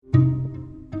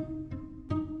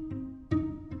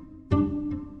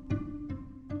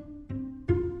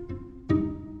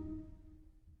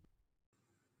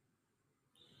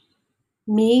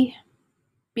me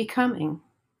becoming.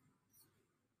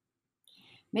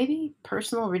 Maybe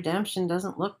personal redemption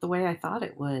doesn't look the way I thought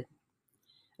it would.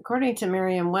 According to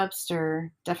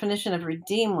Merriam-Webster, definition of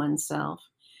redeem oneself,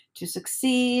 to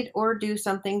succeed or do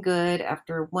something good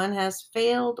after one has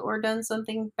failed or done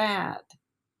something bad.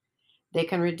 They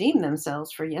can redeem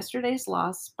themselves for yesterday's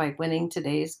loss by winning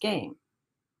today's game.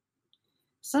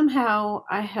 Somehow,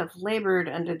 I have labored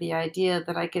under the idea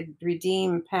that I could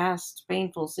redeem past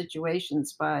painful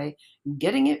situations by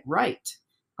getting it right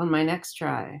on my next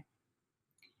try.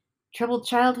 Troubled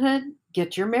childhood?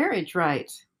 Get your marriage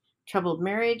right. Troubled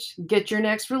marriage? Get your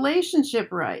next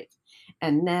relationship right.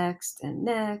 And next, and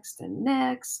next, and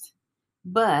next.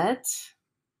 But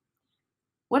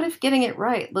what if getting it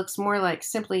right looks more like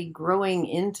simply growing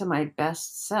into my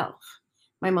best self,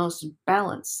 my most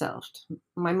balanced self,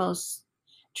 my most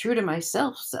true to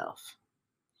myself self?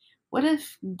 What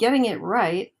if getting it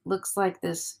right looks like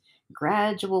this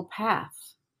gradual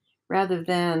path rather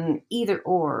than either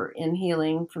or in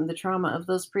healing from the trauma of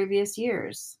those previous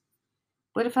years?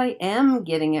 What if I am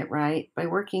getting it right by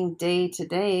working day to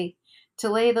day to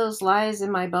lay those lies in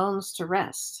my bones to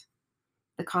rest?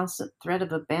 The constant threat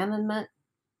of abandonment,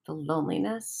 the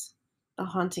loneliness, the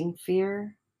haunting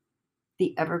fear,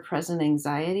 the ever present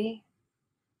anxiety?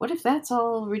 What if that's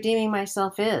all redeeming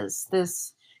myself is?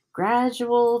 This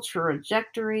gradual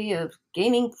trajectory of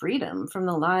gaining freedom from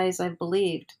the lies I've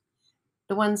believed,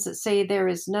 the ones that say there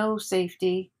is no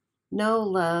safety, no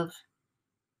love,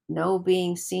 no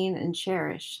being seen and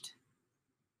cherished.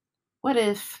 What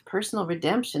if personal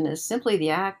redemption is simply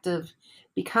the act of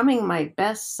becoming my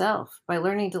best self by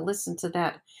learning to listen to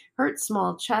that hurt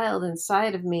small child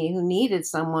inside of me who needed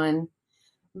someone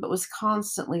but was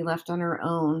constantly left on her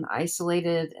own,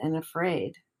 isolated and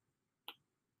afraid?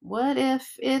 What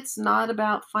if it's not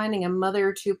about finding a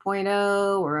mother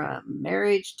 2.0 or a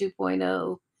marriage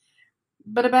 2.0,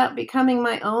 but about becoming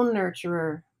my own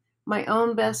nurturer, my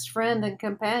own best friend and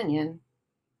companion?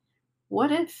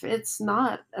 What if it's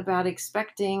not about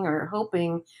expecting or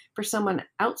hoping for someone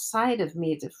outside of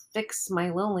me to fix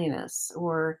my loneliness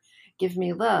or give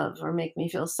me love or make me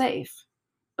feel safe,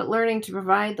 but learning to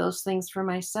provide those things for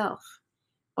myself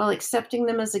while accepting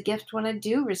them as a gift when I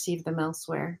do receive them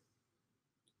elsewhere?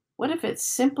 What if it's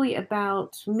simply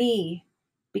about me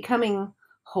becoming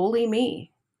wholly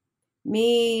me,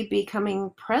 me becoming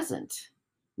present,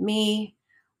 me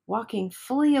walking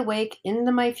fully awake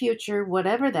into my future,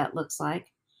 whatever that looks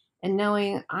like, and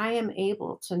knowing I am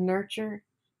able to nurture,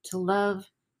 to love,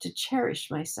 to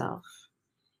cherish myself?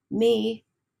 Me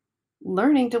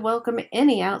learning to welcome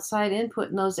any outside input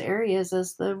in those areas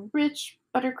as the rich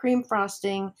buttercream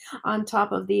frosting on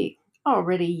top of the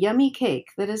already yummy cake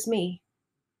that is me.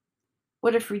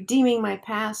 What if redeeming my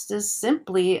past is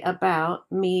simply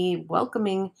about me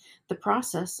welcoming the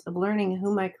process of learning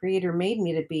who my creator made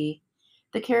me to be,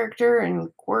 the character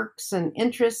and quirks and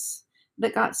interests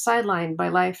that got sidelined by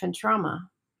life and trauma,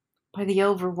 by the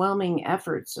overwhelming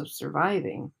efforts of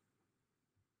surviving?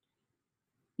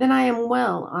 Then I am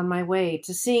well on my way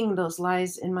to seeing those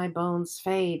lies in my bones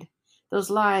fade,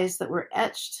 those lies that were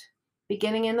etched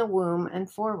beginning in the womb and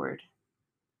forward.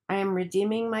 I am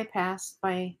redeeming my past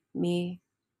by me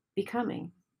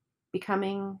becoming,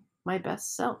 becoming my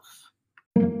best self.